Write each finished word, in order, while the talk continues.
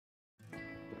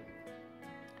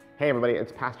Hey everybody,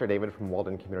 it's Pastor David from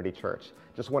Walden Community Church.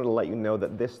 Just wanted to let you know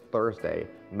that this Thursday,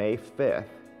 May 5th,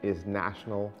 is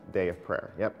National Day of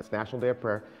Prayer. Yep, it's National Day of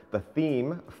Prayer. The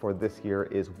theme for this year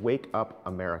is Wake Up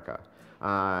America.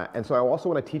 And so I also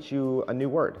want to teach you a new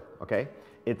word, okay?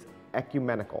 It's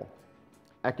ecumenical.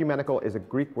 Ecumenical is a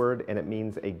Greek word and it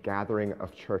means a gathering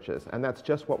of churches. And that's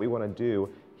just what we want to do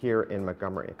here in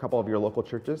Montgomery. A couple of your local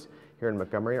churches here in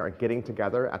Montgomery are getting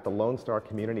together at the Lonestar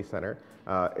Community Center.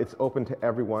 It's open to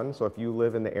everyone, so if you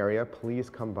live in the area, please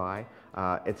come by.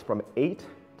 It's from 8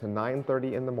 to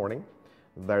 9:30 in the morning.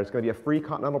 There's going to be a free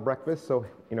continental breakfast, so,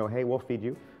 hey, we'll feed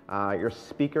you. Your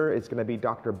speaker is going to be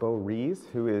Dr. Bo Rees,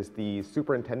 who is the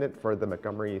superintendent for the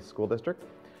Montgomery School District.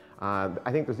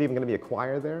 I think there's even going to be a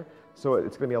choir there, so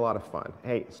it's going to be a lot of fun.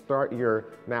 Hey, start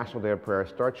your National Day of Prayer,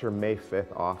 start your May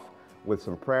 5th off with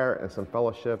some prayer and some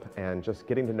fellowship and just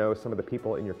getting to know some of the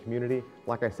people in your community.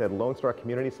 Like I said, Lonestar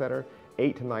Community Center,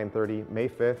 8 to 9:30, May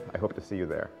 5th. I hope to see you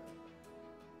there.